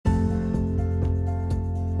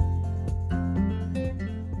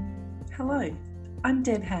Hello, I'm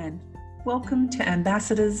Deb Hand. Welcome to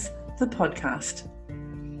Ambassadors, the podcast.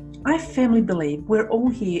 I firmly believe we're all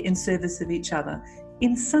here in service of each other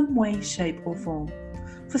in some way, shape or form.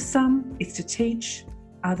 For some, it's to teach,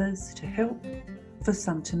 others to help, for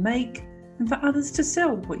some to make, and for others to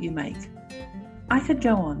sell what you make. I could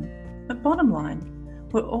go on, but bottom line,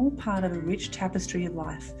 we're all part of a rich tapestry of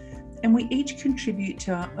life, and we each contribute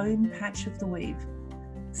to our own patch of the weave.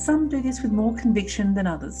 Some do this with more conviction than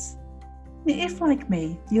others. Now, if, like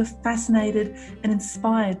me, you're fascinated and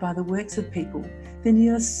inspired by the works of people, then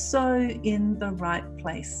you're so in the right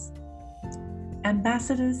place.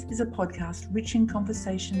 Ambassadors is a podcast rich in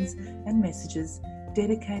conversations and messages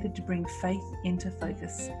dedicated to bring faith into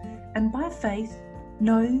focus. And by faith,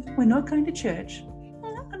 no, we're not going to church,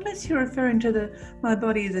 unless you're referring to the my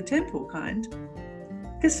body is a temple kind.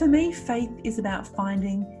 Because for me, faith is about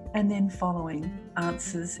finding and then following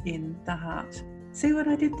answers in the heart. See what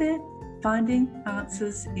I did there? Finding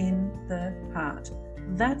answers in the heart.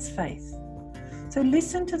 That's faith. So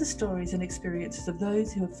listen to the stories and experiences of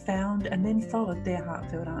those who have found and then followed their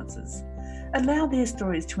heartfelt answers. Allow their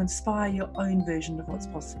stories to inspire your own version of what's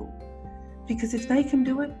possible. Because if they can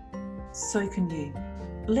do it, so can you.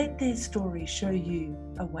 Let their story show you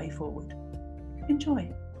a way forward.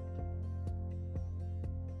 Enjoy.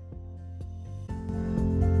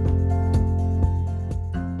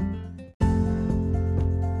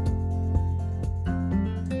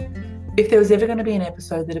 If there was ever going to be an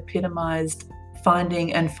episode that epitomised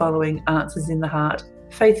finding and following answers in the heart,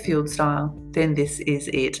 faith-fueled style, then this is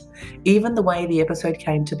it. Even the way the episode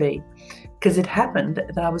came to be. Because it happened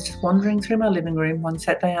that I was just wandering through my living room one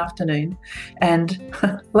Saturday afternoon, and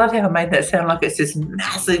love how I made that sound like it's this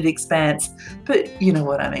massive expanse. But you know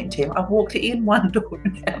what I mean, Tim. I walked in one door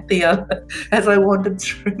and out the other as I wandered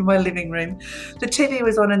through my living room. The TV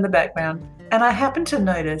was on in the background, and I happened to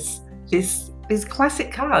notice these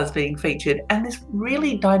classic cars being featured and this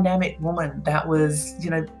really dynamic woman that was,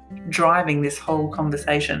 driving this whole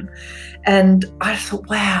conversation. And I thought,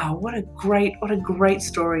 wow, what a great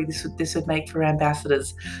story this would make for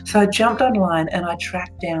ambassadors. So I jumped online and I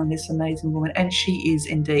tracked down this amazing woman, and she is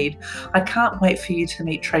indeed. I can't wait for you to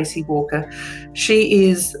meet Tracy Walker. She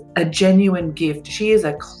is a genuine gift. She is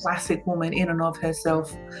a classic woman in and of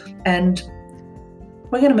herself. And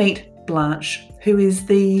we're going to meet Blanche, who is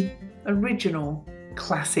the original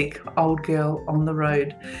classic old girl on the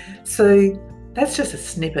road. So that's just a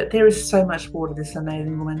snippet. There is so much more to this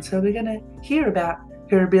amazing woman. So we're going to hear about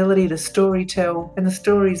her ability to story tell and the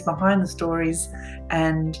stories behind the stories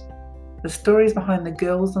and the stories behind the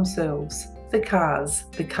girls themselves, the cars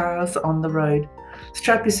on the road.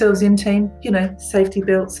 Strap yourselves in, team, safety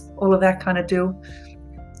belts, all of that kind of deal.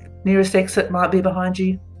 Nearest exit might be behind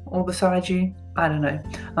you or beside you. I don't know.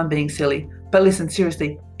 I'm being silly. But listen,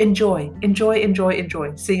 seriously, enjoy.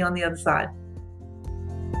 See you on the other side.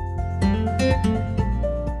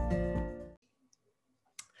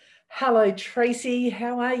 Hello, Tracy.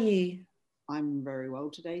 How are you? I'm very well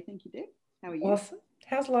today. Thank you, Deb. How are you? Awesome.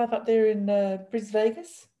 How's life up there in Brisbane,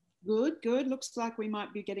 Vegas? Good. Looks like we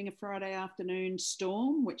might be getting a Friday afternoon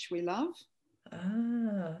storm, which we love.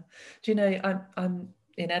 Do you know, I'm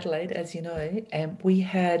in Adelaide, as you know, and we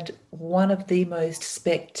had one of the most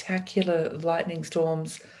spectacular lightning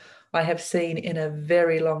storms I have seen in a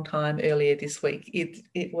very long time earlier this week.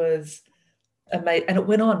 It was amazing, and it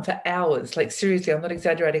went on for hours. Like, seriously, I'm not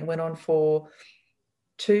exaggerating. It went on for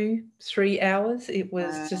 2-3 hours. It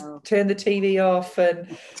was just turn the TV off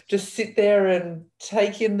and just sit there and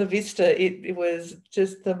take in the vista. It was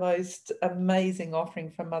just the most amazing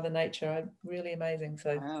offering from Mother Nature. Really amazing.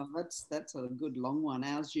 So wow, that's a good long one.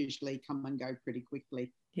 Ours usually come and go pretty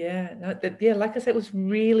quickly. Yeah, like I said, it was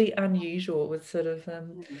really unusual. It was sort of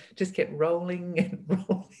just kept rolling and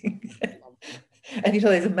rolling. And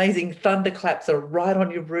those amazing thunderclaps are right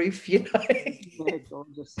on your roof, Yeah,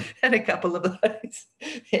 gorgeous. And a couple of those.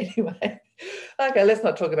 Anyway, okay, let's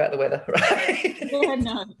not talk about the weather, right? Yeah,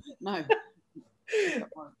 no. Got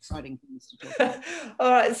more exciting things to talk about.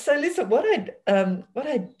 All right, so listen, what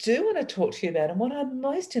I do want to talk to you about, and what I'm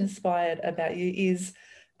most inspired about you is,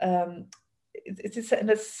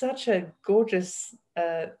 it's such a gorgeous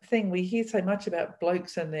thing. We hear so much about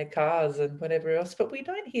blokes and their cars and whatever else, but we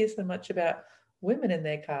don't hear so much about women in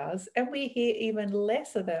their cars, and we hear even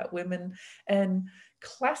less about women and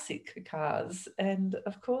classic cars. And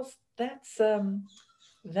of course, that's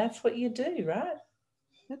what you do, right?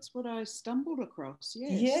 That's what I stumbled across.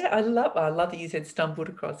 Yes. Yeah, I love that you said stumbled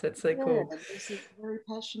across. That's so cool. There's a very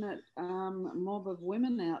passionate mob of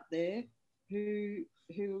women out there who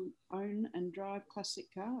own and drive classic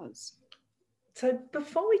cars. So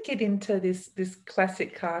before we get into this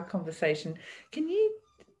classic car conversation, can you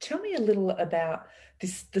tell me a little about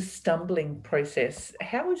the stumbling process?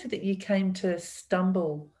 How is it that you came to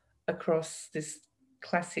stumble across this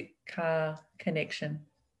classic car connection?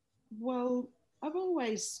 Well, I've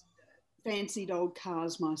always fancied old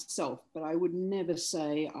cars myself, but I would never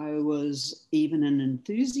say I was even an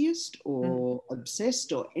enthusiast Mm. or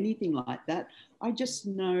obsessed or anything like that. I just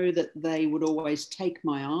know that they would always take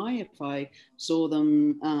my eye if I saw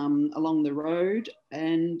them along the road.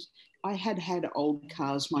 And I had old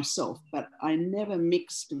cars myself, but I never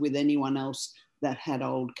mixed with anyone else that had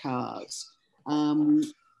old cars. Um,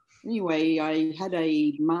 anyway, I had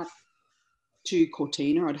a Mark II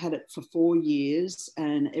Cortina. I'd had it for 4 years,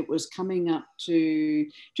 and it was coming up to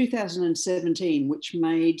 2017, which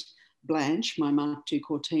made Blanche, my Mark II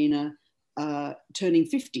Cortina, turning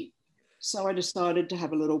 50. So I decided to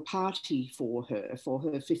have a little party for her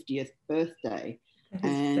 50th birthday. That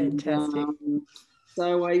is And fantastic.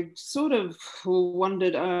 so I sort of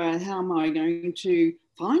wondered, how am I going to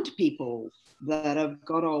find people that have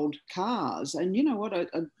got old cars? And you know what?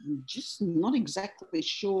 I'm just not exactly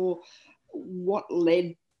sure what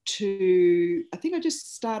led to, I think I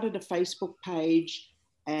just started a Facebook page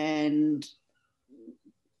and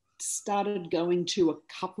started going to a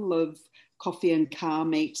couple of coffee and car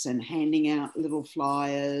meets and handing out little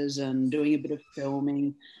flyers and doing a bit of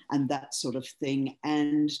filming and that sort of thing.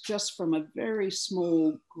 And just from a very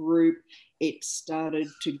small group, it started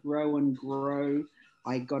to grow and grow.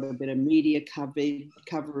 I got a bit of media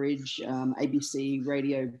coverage. ABC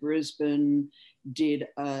Radio Brisbane did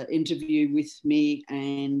an interview with me,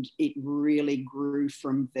 and it really grew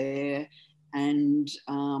from there. And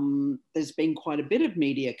there's been quite a bit of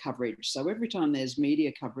media coverage. So every time there's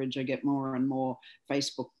media coverage, I get more and more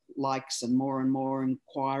Facebook likes and more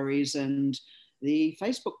inquiries. And the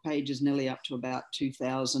Facebook page is nearly up to about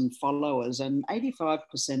 2,000 followers, and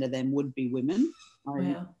 85% of them would be women.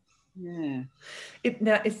 Wow. Yeah.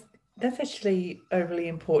 That's actually a really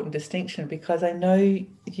important distinction, because I know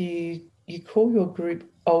you call your group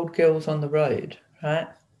Old Girls on the Road, right?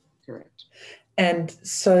 Correct. And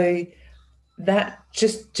so that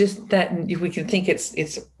just that we can think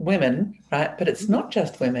it's women, right? But it's not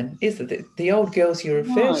just women, is it? The old girls you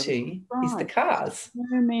refer to is the cars.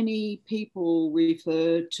 So many people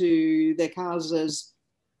refer to their cars as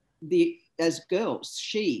girls,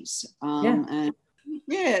 she's. And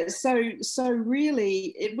yeah, so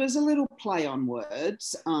really it was a little play on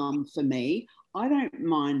words for me. I don't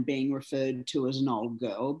mind being referred to as an old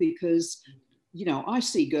girl because, you know, I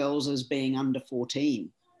see girls as being under 14.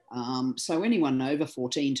 So anyone over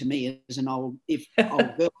 14 to me is an old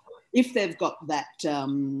girl. If they've got that,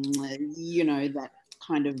 you know, that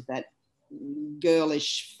kind of that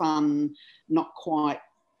girlish, fun, not quite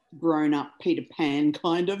grown up Peter Pan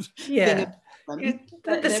kind of thing.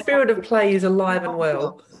 The spirit of play is alive and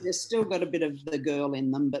well. They've still got a bit of the girl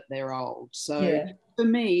in them, but they're old. So for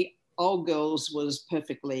me, old girls was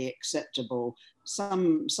perfectly acceptable.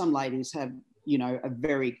 Some ladies have, you know, are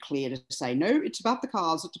very clear to say, no, it's about the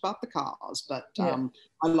cars, but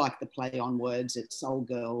I like the play on words. It's old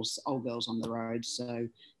girls on the road. So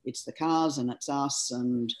it's the cars and it's us,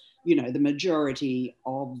 and, you know, the majority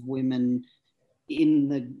of women in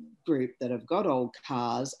the group that have got old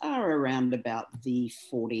cars are around about the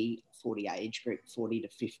 40 age group, 40 to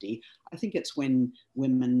 50. I think it's when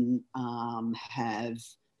women have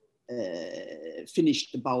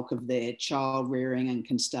finished the bulk of their child rearing and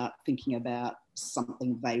can start thinking about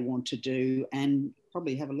something they want to do, and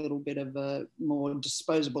probably have a little bit of a more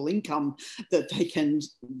disposable income that they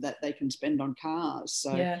can spend on cars.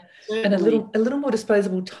 So and a little more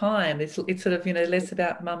disposable time. It's sort of, you know, less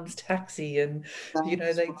about mum's taxi and, you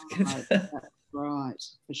know, that's right,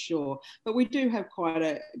 for sure. But we do have quite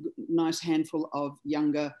a nice handful of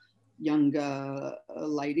younger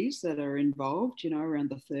ladies that are involved, you know,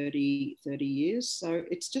 around the 30 years. So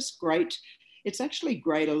it's just great. It's actually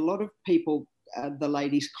great. A lot of people, the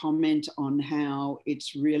ladies, comment on how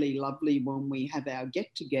it's really lovely when we have our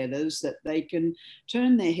get-togethers, that they can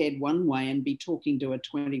turn their head one way and be talking to a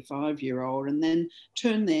 25-year-old, and then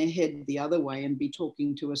turn their head the other way and be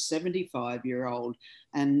talking to a 75-year-old.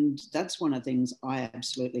 And that's one of the things I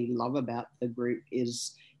absolutely love about the group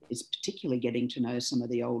is particularly getting to know some of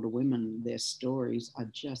the older women. Their stories are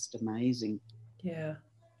just amazing. Yeah,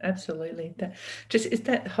 absolutely.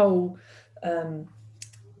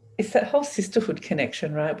 It's that whole sisterhood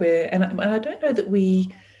connection, right? And I don't know that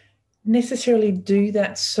we necessarily do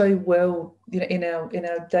that so well, you know, in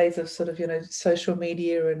our days of sort of, you know, social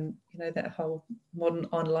media and that whole modern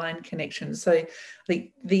online connection. So I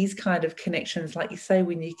think these kind of connections, like you say,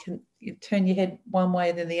 when you turn your head one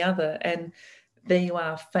way then the other, and there you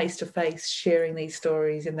are face to face sharing these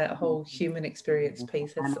stories and that whole human experience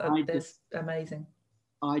piece. That's amazing.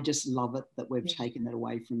 I just love it that we've taken that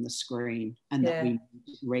away from the screen, and that we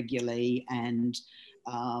meet regularly, and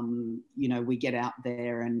we get out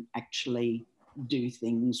there and actually do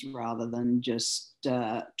things rather than just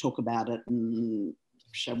talk about it and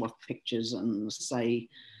show off pictures and say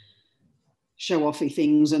show offy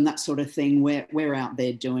things and that sort of thing. We're out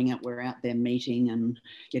there doing it. We're out there meeting and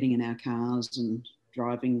getting in our cars and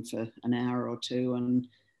driving for an hour or two and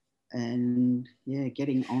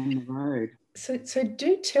getting on the road. So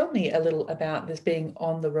do tell me a little about this being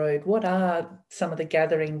on the road. What are some of the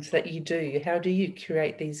gatherings that you do? How do you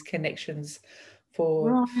create these connections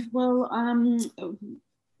for? Right. Well,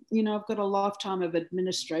 I've got a lifetime of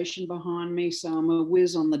administration behind me, so I'm a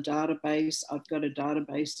whiz on the database. I've got a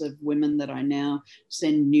database of women that I now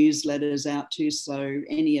send newsletters out to. So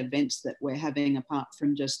any events that we're having, apart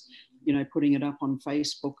from just putting it up on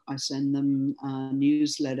Facebook, I send them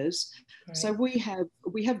newsletters. Right. So we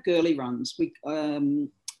have girly runs.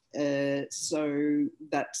 So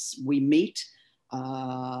we meet,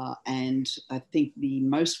 and I think the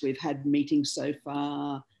most we've had meetings so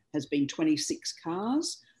far has been 26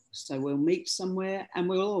 cars. So we'll meet somewhere and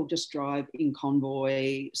we'll all just drive in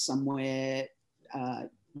convoy somewhere,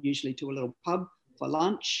 usually to a little pub for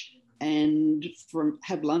lunch, and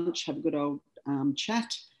have lunch, have a good old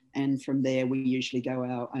chat. And from there, we usually go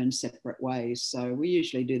our own separate ways. So we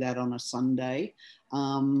usually do that on a Sunday.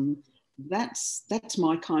 That's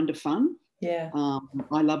my kind of fun. Yeah.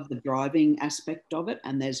 I love the driving aspect of it,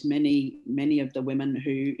 and there's many of the women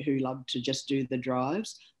who love to just do the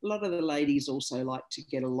drives. A lot of the ladies also like to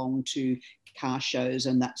get along to car shows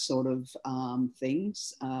and that sort of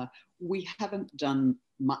things. We haven't done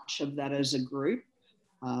much of that as a group.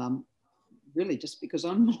 Really just because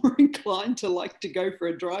I'm more inclined to like to go for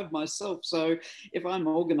a drive myself. So if I'm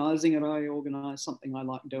organising it, I organise something I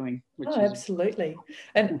like doing. Absolutely.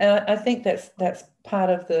 And I think that's part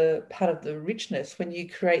of the richness when you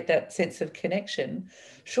create that sense of connection.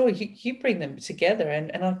 Sure, you bring them together,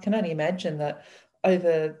 and I can only imagine that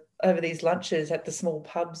over these lunches at the small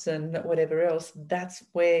pubs and whatever else, that's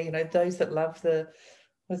where, those that love the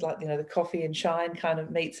coffee and shine kind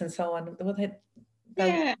of meets and so on,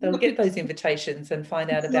 they'll get those invitations and find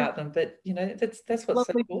out about them. But that's what's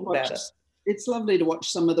so cool about it. It's lovely to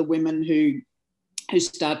watch some of the women who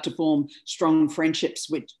start to form strong friendships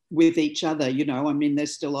with each other. I mean, they're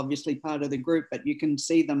still obviously part of the group, but you can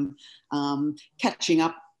see them catching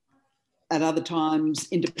up at other times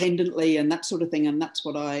independently and that sort of thing. And that's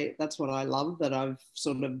what I love, that I've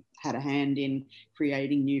sort of had a hand in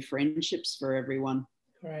creating new friendships for everyone.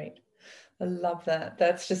 Great. I love that.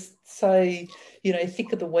 That's just so,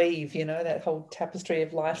 thick of the weave, that whole tapestry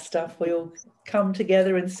of life stuff. We all come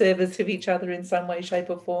together in service of each other in some way, shape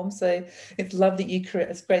or form. So it's lovely that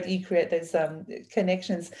it's great that you create those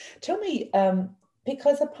connections. Tell me,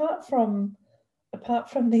 because apart from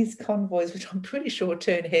these convoys, which I'm pretty sure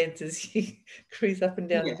turn heads as you cruise up and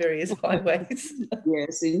down the various highways.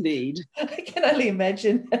 Yes, indeed. I can only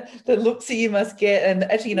imagine the looks that you must get, and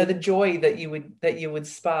actually, the joy that you would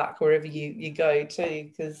spark wherever you go too.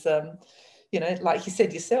 Because, like you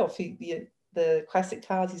said yourself, the classic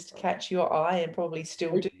cars used to catch your eye and probably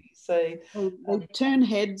still do. So they turn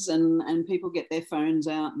heads, and people get their phones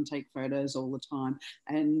out and take photos all the time.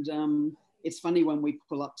 And it's funny when we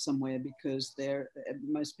pull up somewhere, because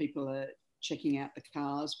most people are checking out the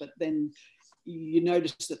cars, but then you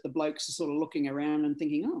notice that the blokes are sort of looking around and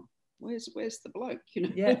thinking, oh, where's the bloke?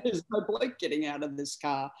 There's no bloke getting out of this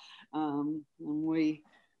car. And we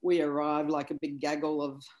arrive like a big gaggle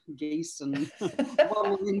of geese and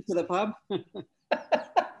waddle into the pub.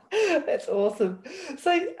 That's awesome.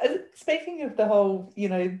 So speaking of the whole,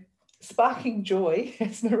 sparking joy,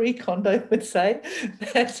 as Marie Kondo would say,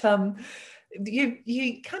 that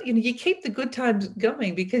you can't, you keep the good times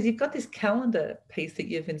going because you've got this calendar piece that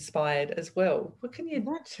you've inspired as well. What can you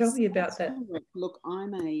tell me about that? Correct. Look,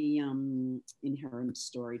 I'm a inherent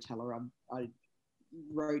storyteller. I've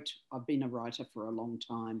been a writer for a long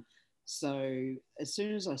time. So as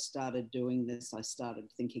soon as I started doing this, I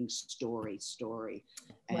started thinking story.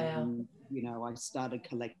 And, I started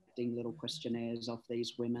collecting little questionnaires off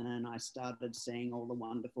these women, and I started seeing all the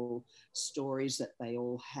wonderful stories that they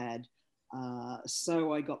all had.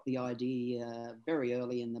 So I got the idea very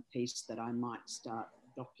early in the piece that I might start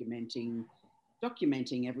documenting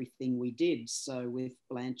everything we did. So with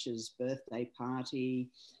Blanche's birthday party,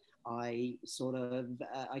 I sort of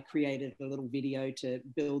I created a little video to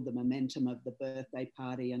build the momentum of the birthday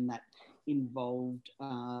party, and that involved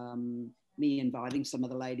me inviting some of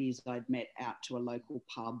the ladies I'd met out to a local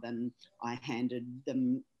pub, and I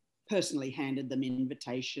personally handed them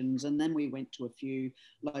invitations, and then we went to a few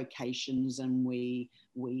locations and we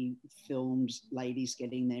filmed ladies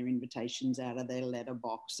getting their invitations out of their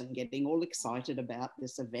letterbox and getting all excited about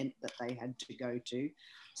this event that they had to go to.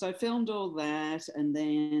 So I filmed all that, and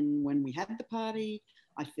then when we had the party,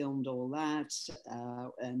 I filmed all that,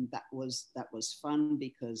 and that was fun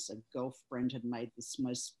because a girlfriend had made this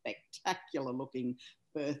most spectacular looking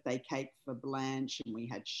birthday cake for Blanche, and we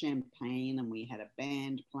had champagne and we had a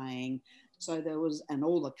band playing. So there was, and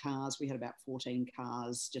all the cars, we had about 14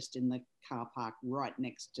 cars just in the car park right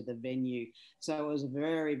next to the venue. So it was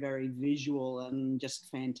very, very visual and just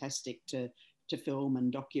fantastic to film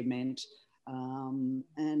and document.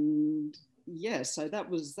 And yeah, so that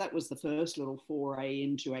was the first little foray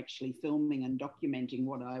into actually filming and documenting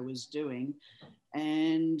what I was doing.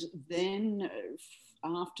 And then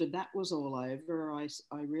after that was all over, I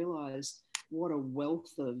realized what a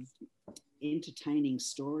wealth of entertaining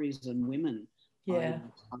stories and women I'd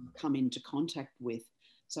come into contact with.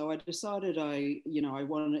 So I decided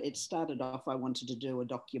it started off, I wanted to do a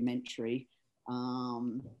documentary.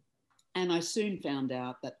 And I soon found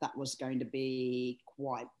out that was going to be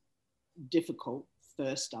quite difficult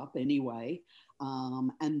first up anyway.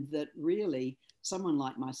 And that really someone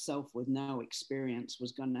like myself with no experience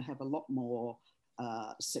was going to have a lot more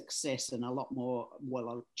success and a lot more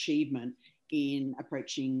achievement in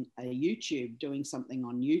approaching a YouTube, doing something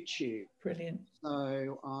on YouTube. Brilliant.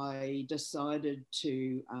 So I decided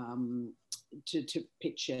to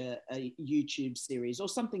pitch a YouTube series or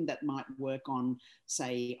something that might work on,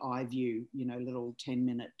 say, iView, little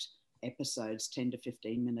 10-minute episodes, 10 to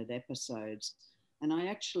 15-minute episodes. And I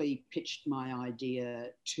actually pitched my idea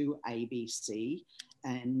to ABC,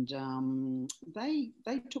 and they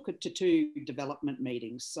took it to 2 development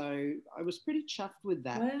meetings. So I was pretty chuffed with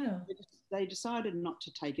that. Wow. They decided not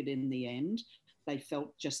to take it in the end. They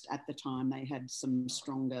felt just at the time they had some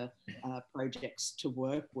stronger projects to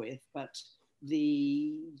work with. But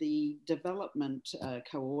the development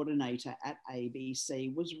coordinator at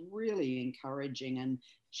ABC was really encouraging, and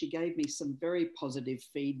she gave me some very positive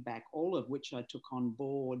feedback, all of which I took on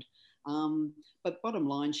board. But bottom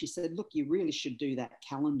line, she said, look, you really should do that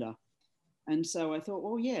calendar. And so I thought,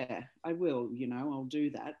 well, yeah, I will, I'll do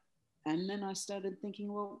that. And then I started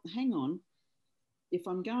thinking, well, hang on, if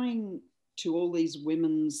I'm going to all these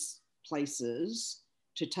women's places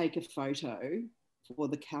to take a photo for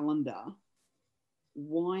the calendar,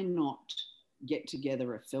 why not get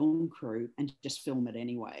together a film crew and just film it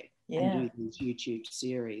anyway and do these YouTube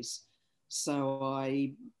series? So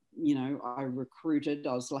I recruited.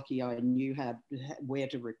 I was lucky I knew where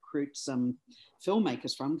to recruit some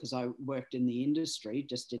filmmakers from, because I worked in the industry,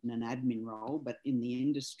 just in an admin role, but in the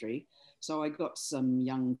industry. So I got some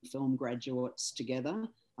young film graduates together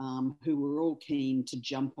who were all keen to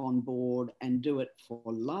jump on board and do it for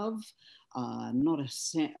love. Not a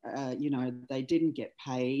cent, they didn't get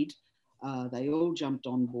paid. They all jumped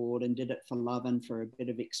on board and did it for love and for a bit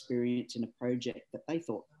of experience in a project that they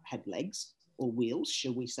thought had legs, or wheels,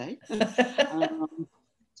 shall we say.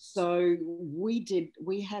 So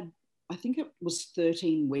we had, I think it was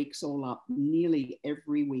 13 weeks all up. Nearly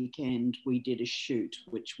every weekend we did a shoot,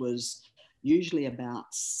 which was usually about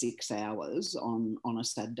 6 hours on a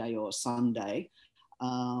Saturday or Sunday.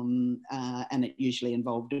 And it usually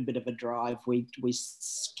involved a bit of a drive. We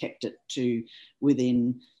kept it to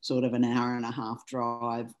within sort of an hour and a half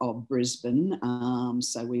drive of Brisbane.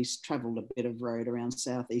 So we travelled a bit of road around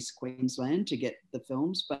southeast Queensland to get the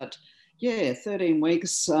films. But yeah, 13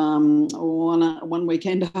 weeks, one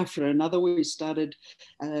weekend after another, we started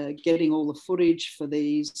getting all the footage for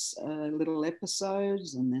these little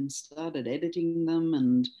episodes, and then started editing them,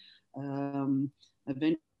 and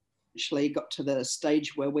eventually got to the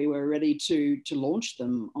stage where we were ready to launch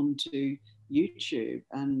them onto YouTube.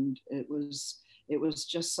 And it was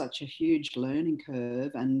just such a huge learning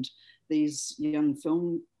curve. And these young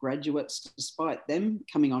film graduates, despite them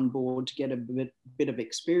coming on board to get a bit of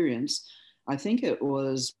experience, I think it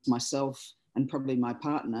was myself and probably my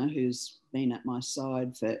partner, who's been at my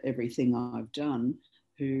side for everything I've done,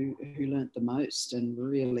 who learnt the most and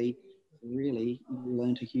really, really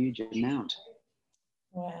learnt a huge amount.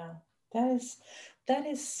 Wow, that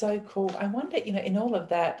is so cool. I wonder, in all of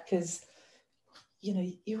that, because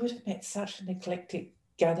you would have met such an eclectic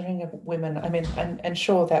gathering of women. I mean, and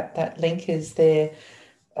sure that link is their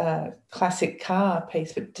classic car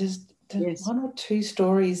piece, but Yes. one or two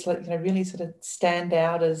stories like, really sort of stand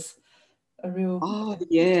out as a real... Oh,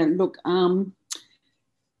 yeah. Look,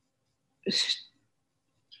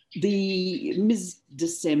 the Ms.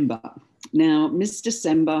 December. Now, Miss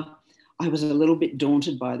December, I was a little bit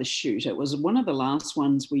daunted by the shoot. It was one of the last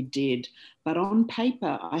ones we did, but on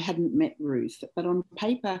paper, I hadn't met Ruth, but on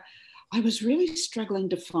paper, I was really struggling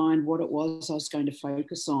to find what it was I was going to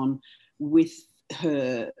focus on with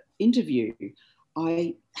her interview.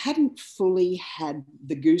 I hadn't fully had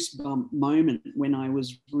the goosebump moment when I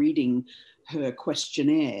was reading her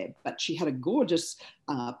questionnaire, but she had a gorgeous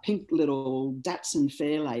pink little Datsun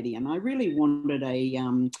Fairlady, and I really wanted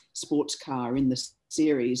a sports car in the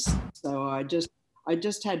series. So I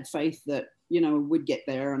just had faith that, we'd get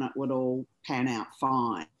there and it would all pan out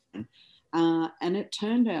fine. And it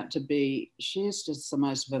turned out to be, she's just the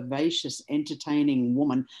most vivacious, entertaining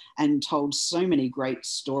woman and told so many great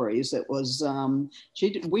stories. It was,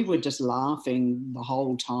 we were just laughing the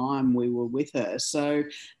whole time we were with her. So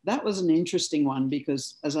that was an interesting one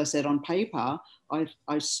because, as I said, on paper,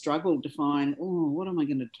 I struggled to find, what am I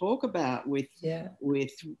going to talk about with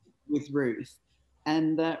Ruth?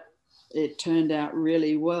 And that it turned out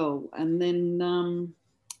really well. And then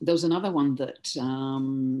there was another one that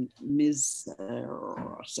Ms.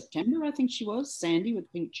 September, I think she was, Sandy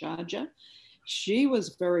with Pink Charger. She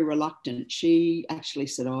was very reluctant. She actually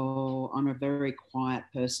said, I'm a very quiet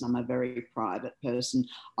person. I'm a very private person.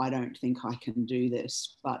 I don't think I can do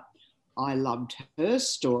this. But I loved her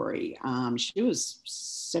story. She was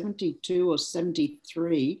 72 or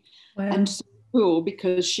 73. Wow. And so cool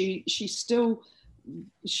because she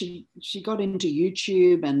got into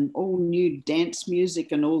YouTube and all new dance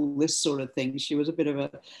music and all this sort of thing. She was a bit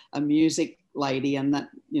of a music lady, and that,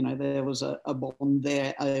 there was a bond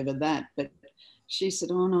there over that. But she said,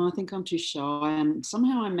 oh no, I think I'm too shy. And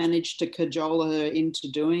somehow I managed to cajole her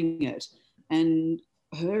into doing it. And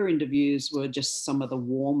her interviews were just some of the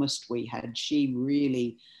warmest we had. She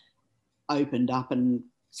really opened up and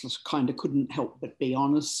kind of couldn't help but be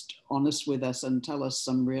honest with us and tell us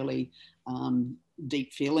some really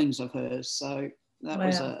deep feelings of hers. So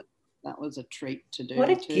that was a treat to do. What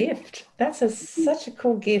a gift. That's such a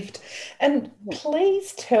cool gift. And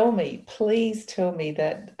please tell me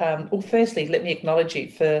that, well, firstly, let me acknowledge you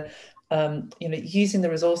for, using the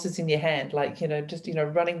resources in your hand, like, just,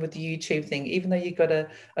 running with the YouTube thing, even though you got a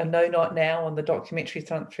No Not Now on the documentary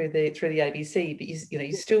front through the ABC, but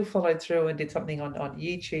you still followed through and did something on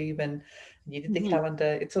YouTube, and you did the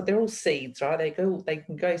calendar. They're all seeds, right? They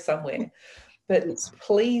can go somewhere. But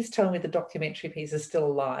please tell me the documentary piece is still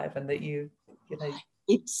alive and that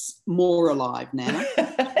It's more alive now.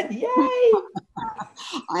 Yay!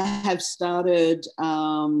 I have started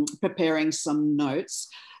preparing some notes.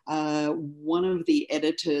 One of the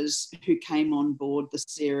editors who came on board the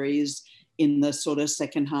series in the sort of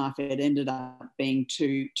second half, it ended up being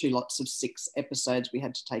two lots of 6 episodes. We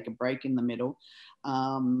had to take a break in the middle.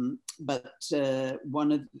 But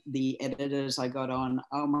one of the editors I got on,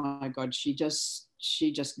 oh my God, she just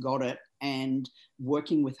got it. And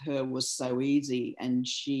working with her was so easy. And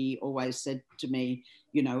she always said to me,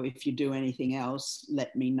 if you do anything else,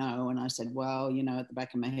 let me know. And I said, well, at the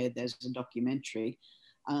back of my head, there's a documentary.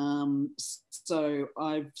 So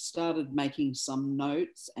I've started making some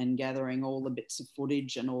notes and gathering all the bits of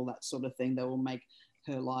footage and all that sort of thing that will make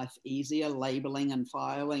her life easier, labeling and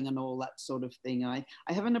filing and all that sort of thing. I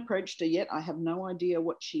haven't approached her yet. I have no idea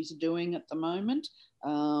what she's doing at the moment,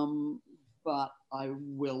 but I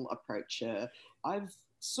will approach her. I've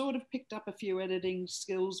sort of picked up a few editing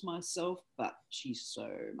skills myself, but she's so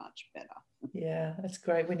much better. Yeah, that's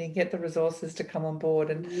great when you get the resources to come on board,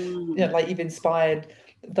 and like you've inspired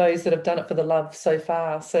those that have done it for the love so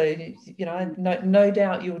far. So no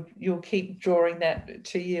doubt you'll keep drawing that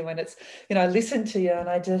to you. And it's I listen to you and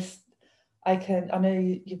I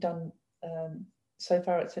know you've done so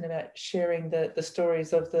far. It's been about sharing the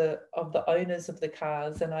stories of the owners of the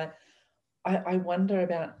cars, and I wonder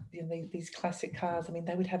about these classic cars. I mean,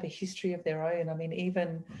 they would have a history of their own. I mean,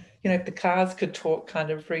 even if the cars could talk kind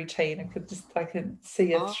of routine, I could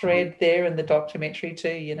see a thread there in the documentary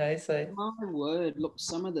too. So my word, look,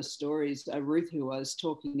 some of the stories, Ruth, who I was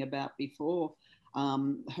talking about before,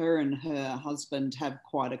 her and her husband have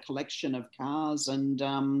quite a collection of cars, and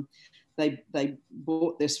they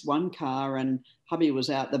bought this one car, and hubby was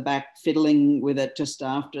out the back fiddling with it just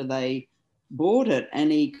after they bought it,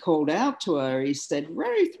 and he called out to her. He said,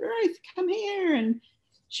 Ruth, come here. And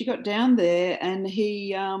she got down there, and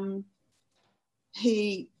he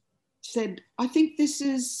said, I think this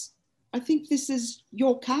is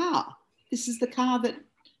your car. This is the car that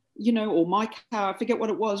you know, or my car, I forget what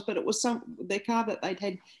it was, but it was their car that they'd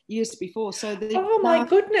had years before. So the Oh my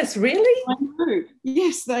goodness, really? I know.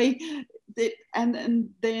 Yes, and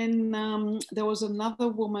then there was another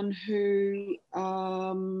woman who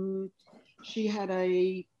she had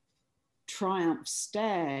a Triumph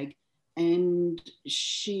Stag, and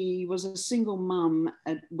she was a single mum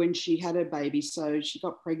when she had her baby. So she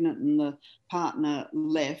got pregnant, and the partner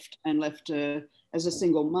left her as a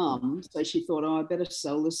single mum. So she thought, oh, I better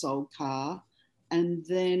sell this old car. And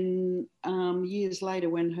then years later,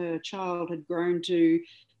 when her child had grown to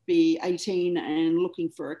be 18 and looking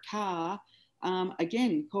for a car,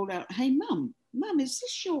 again called out, hey, mum, is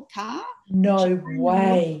this your car? No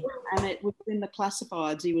way. And it was in the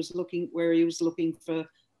classifieds. He was looking for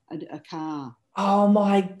a car. Oh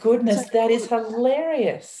my goodness, So that is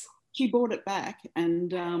hilarious. she bought it back,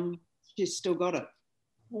 and she's still got it.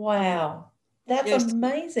 Wow, that's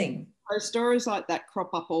amazing. So stories like that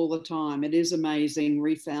crop up all the time. It is amazing.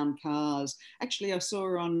 Refound cars. Actually, I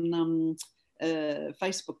saw on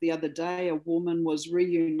Facebook the other day, a woman was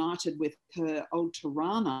reunited with her old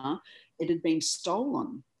Tirana. It had been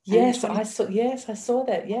stolen. Yes, I saw. Yes, I saw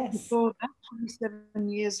that. Yes. Saw that 27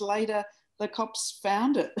 years later, the cops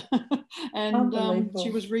found it, and she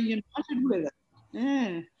was reunited with it.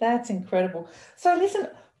 Yeah, that's incredible. So, listen,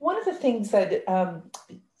 one of the things that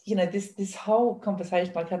you know, this whole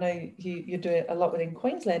conversation, like I know you're doing a lot within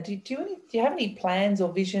Queensland. Do you have any plans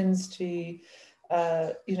or visions to you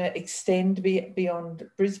know, extend beyond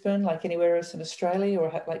Brisbane, like anywhere else in Australia,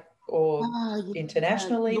 or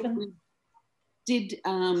international even? We did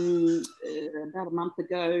about a month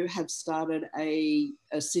ago have started a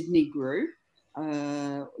Sydney group,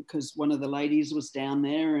 because one of the ladies was down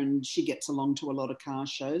there and she gets along to a lot of car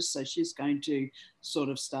shows, so she's going to sort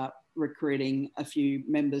of start recruiting a few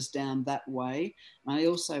members down that way. I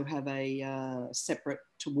also have a separate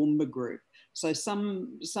Toowoomba group. So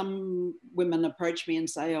some women approach me and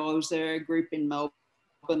say, oh, is there a group in Melbourne?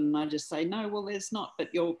 And I just say, no, well, there's not, but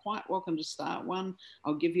you're quite welcome to start one.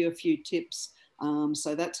 I'll give you a few tips.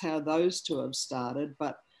 So that's how those two have started.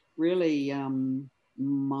 But really,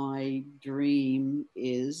 my dream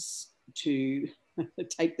is to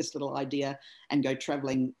take this little idea and go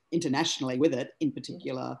traveling internationally with it, in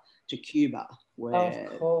particular to Cuba, where,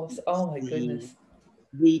 of course, oh my goodness,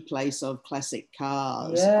 the place of classic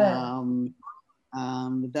cars. Yeah.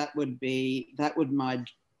 That would be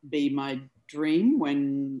my dream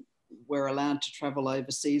when we're allowed to travel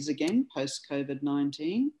overseas again post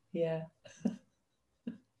COVID-19. Yeah.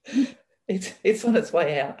 It's on its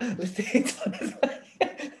way out. It's on its way.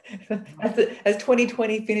 As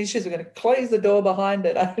 2020 finishes, we're going to close the door behind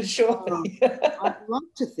it, I'm sure. I'd love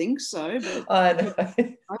to think so, but I know.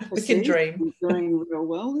 We can dream. It's doing real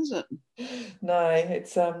well, is it? No,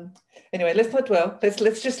 it's anyway, let's not dwell.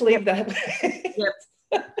 Let's just leave that.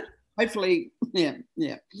 Yep. Hopefully, yeah.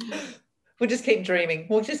 We'll just keep dreaming.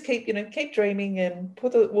 We'll just keep dreaming and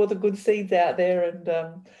put all the good seeds out there.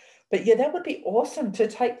 And but yeah, that would be awesome to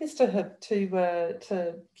take this to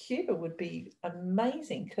Cuba. Would be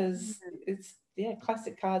amazing, because it's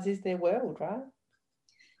classic cars is their world, right?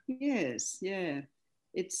 Yes, yeah.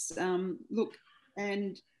 It's look,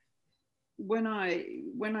 and when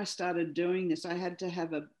I started doing this, I had to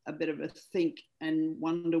have a bit of a think and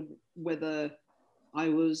wonder whether I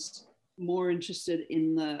was more interested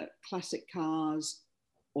in the classic cars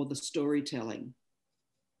or the storytelling.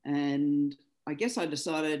 And I guess I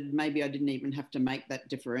decided maybe I didn't even have to make that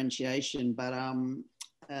differentiation, but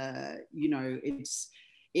you know, it's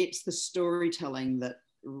the storytelling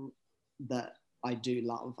that I do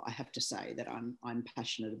love. I have to say that I'm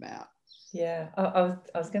passionate about. Yeah, I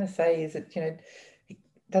was going to say, is it, you know, it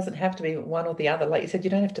doesn't have to be one or the other. Like you said, you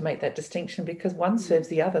don't have to make that distinction, because one serves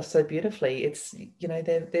the other so beautifully. It's, you know,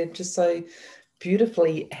 they're just so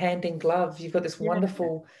beautifully hand in glove. You've got this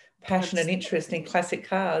wonderful passion and interest in classic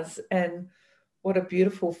cars, and what a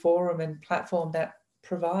beautiful forum and platform that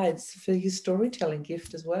provides for your storytelling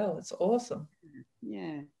gift as well. It's awesome.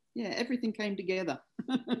 Yeah, everything came together.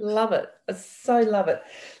 Love it. I so love it.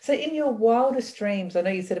 So in your wildest dreams, I know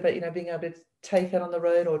you said about, you know, being able to take it on the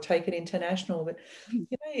road or take it international, but, you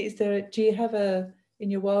know, do you have in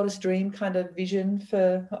your wildest dream kind of vision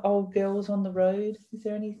for old girls on the road? Is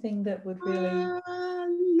there anything that would really...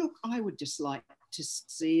 Look, I would just like to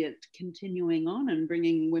see it continuing on and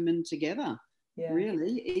bringing women together. Yeah.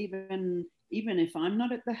 Really, even if I'm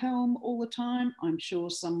not at the helm all the time, I'm sure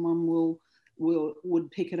someone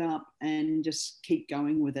would pick it up and just keep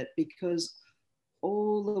going with it, because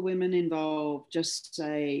all the women involved just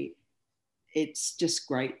say it's just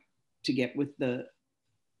great to get with the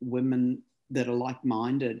women that are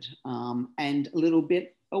like-minded, and a little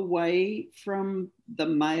bit away from the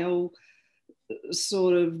male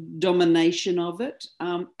sort of domination of it.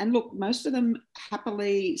 And look, most of them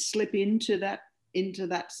happily slip into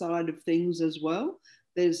that side of things as well.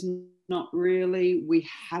 There's not really, we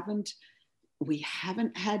haven't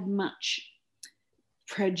had much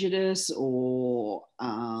prejudice or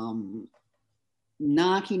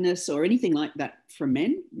narkiness or anything like that from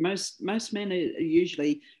men. Most men are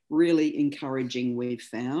usually really encouraging, we've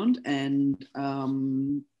found. And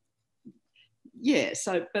yeah,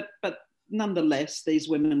 so but nonetheless, these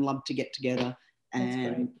women love to get together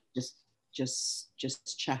and just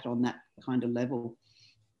chat on that kind of level.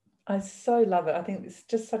 I so love it. I think it's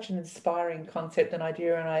just such an inspiring concept and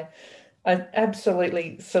idea, and I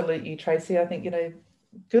absolutely salute you, Tracy. I think,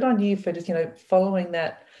 good on you for just, following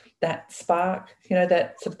that spark,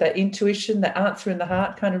 that sort of that intuition, that answer in the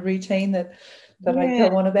heart kind of routine that I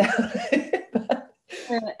go on about.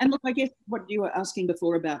 And look, I guess what you were asking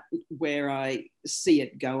before about where I see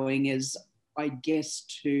it going is, I guess,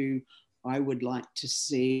 I would like to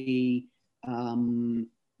see the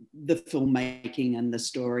filmmaking and the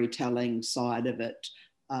storytelling side of it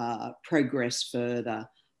progress further.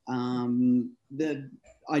 I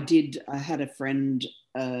had a friend,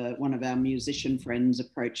 one of our musician friends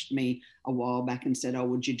approached me a while back and said, "Oh,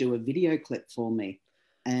 would you do a video clip for me?"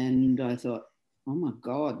 And I thought, oh my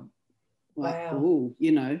God, wow. Ooh,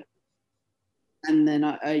 and then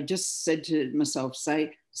I just said to myself,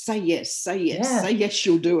 say yes, yeah. Say yes,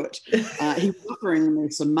 you'll do it. He was offering me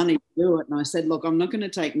some money to do it. And I said, look, I'm not going to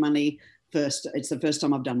take money first. It's the first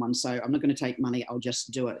time I've done one, so I'm not going to take money. I'll just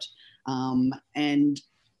do it. And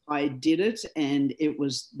I did it, and it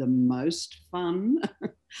was the most fun.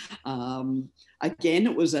 Again,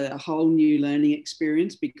 it was a whole new learning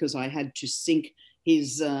experience because I had to sync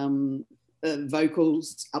his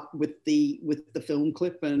vocals up with the film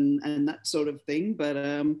clip and that sort of thing. But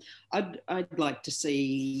I'd like to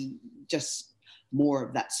see just more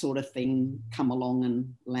of that sort of thing come along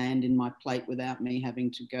and land in my plate without me having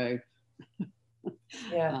to go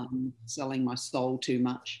selling my soul too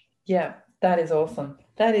much. Yeah, that is awesome.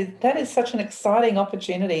 That is such an exciting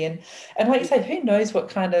opportunity, and like you say, who knows what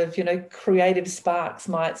kind of creative sparks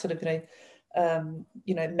might sort of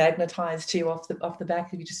magnetize to you off the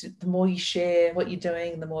back of you. Just the more you share what you're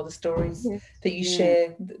doing, the more the stories that you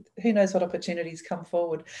share, who knows what opportunities come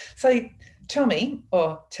forward. So tell me,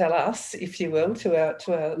 or tell us, if you will, to our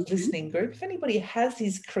listening group, if anybody has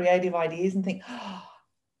these creative ideas and think,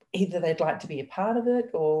 either they'd like to be a part of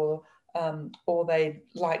it, or they'd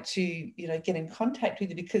like to get in contact with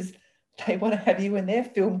you because they want to have you in their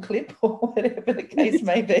film clip or whatever the case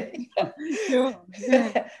may be. Sure.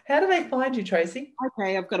 Yeah. How do they find you, Tracy?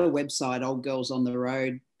 Okay, I've got a website,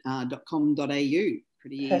 oldgirlsontheroad.com.au.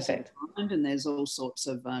 Pretty easy to find, and there's all sorts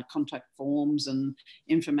of contact forms and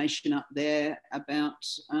information up there about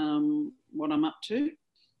what I'm up to.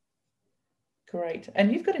 Great.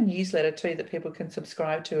 And you've got a newsletter too that people can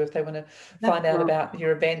subscribe to if they want to find out about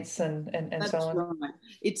your events and so on. Right.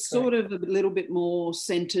 It's sort of a little bit more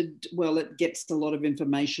centered. Well, it gets a lot of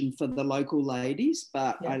information for the local ladies,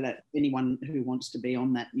 but I let anyone who wants to be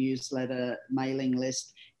on that newsletter mailing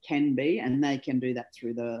list can be, and they can do that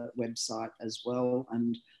through the website as well.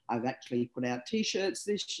 And I've actually put out T-shirts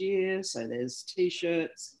this year. So there's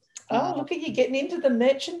T-shirts. Oh, look at you getting into the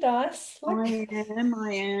merchandise. I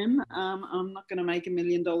am. I'm not going to make $1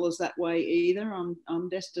 million that way either. I'm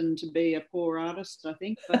destined to be a poor artist, I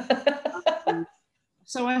think. But,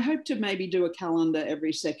 so I hope to maybe do a calendar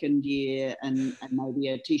every second year and maybe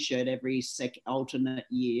a T-shirt every alternate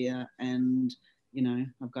year. And,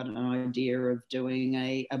 I've got an idea of doing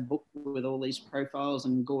a book with all these profiles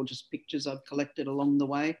and gorgeous pictures I've collected along the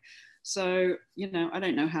way. So, I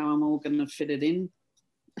don't know how I'm all going to fit it in.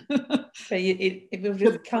 So it will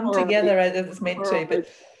just come together as it's meant to, but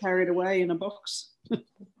carried away in a box.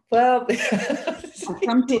 Well,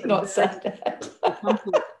 I did not say that. I come to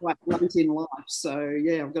it quite late in life, so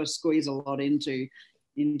yeah, I've got to squeeze a lot into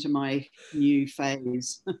my new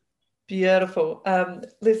phase. Beautiful.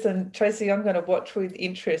 Listen, Tracy, I'm going to watch with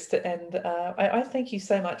interest, and I thank you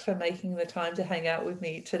so much for making the time to hang out with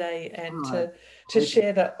me today and to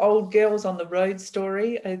share the Old Girls on the Road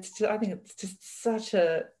story. I think it's just such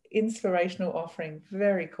a inspirational offering.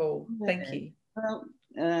 Very cool. Thank you. Well,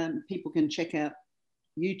 people can check out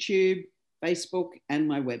YouTube, Facebook, and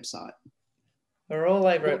my website. We're all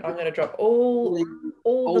over it. I'm going to drop all the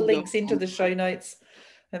links into the show notes,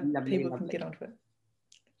 and people can get onto it.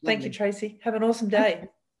 Thank you, Tracy. Have an awesome day.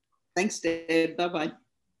 Thanks, Deb. Bye-bye.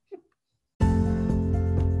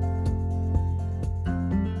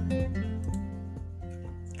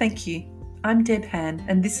 Thank you. I'm Deb Han,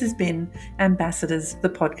 and this has been Ambassadors, the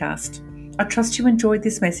podcast. I trust you enjoyed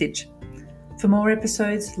this message. For more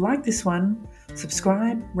episodes like this one,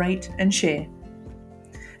 subscribe, rate, and share.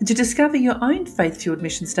 And to discover your own faith-fueled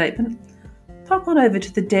mission statement, pop on over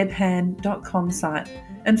to the debhan.com site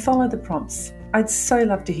and follow the prompts. I'd so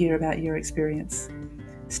love to hear about your experience.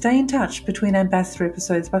 Stay in touch between Ambassador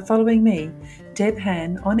episodes by following me, Deb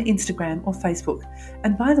Han, on Instagram or Facebook.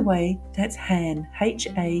 And by the way, that's Han,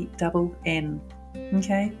 H-A-N-N.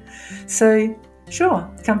 Okay? So, sure,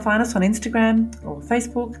 come find us on Instagram or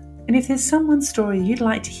Facebook. And if there's someone's story you'd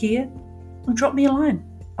like to hear, drop me a line.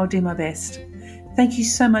 I'll do my best. Thank you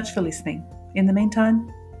so much for listening. In the meantime,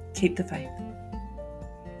 keep the faith.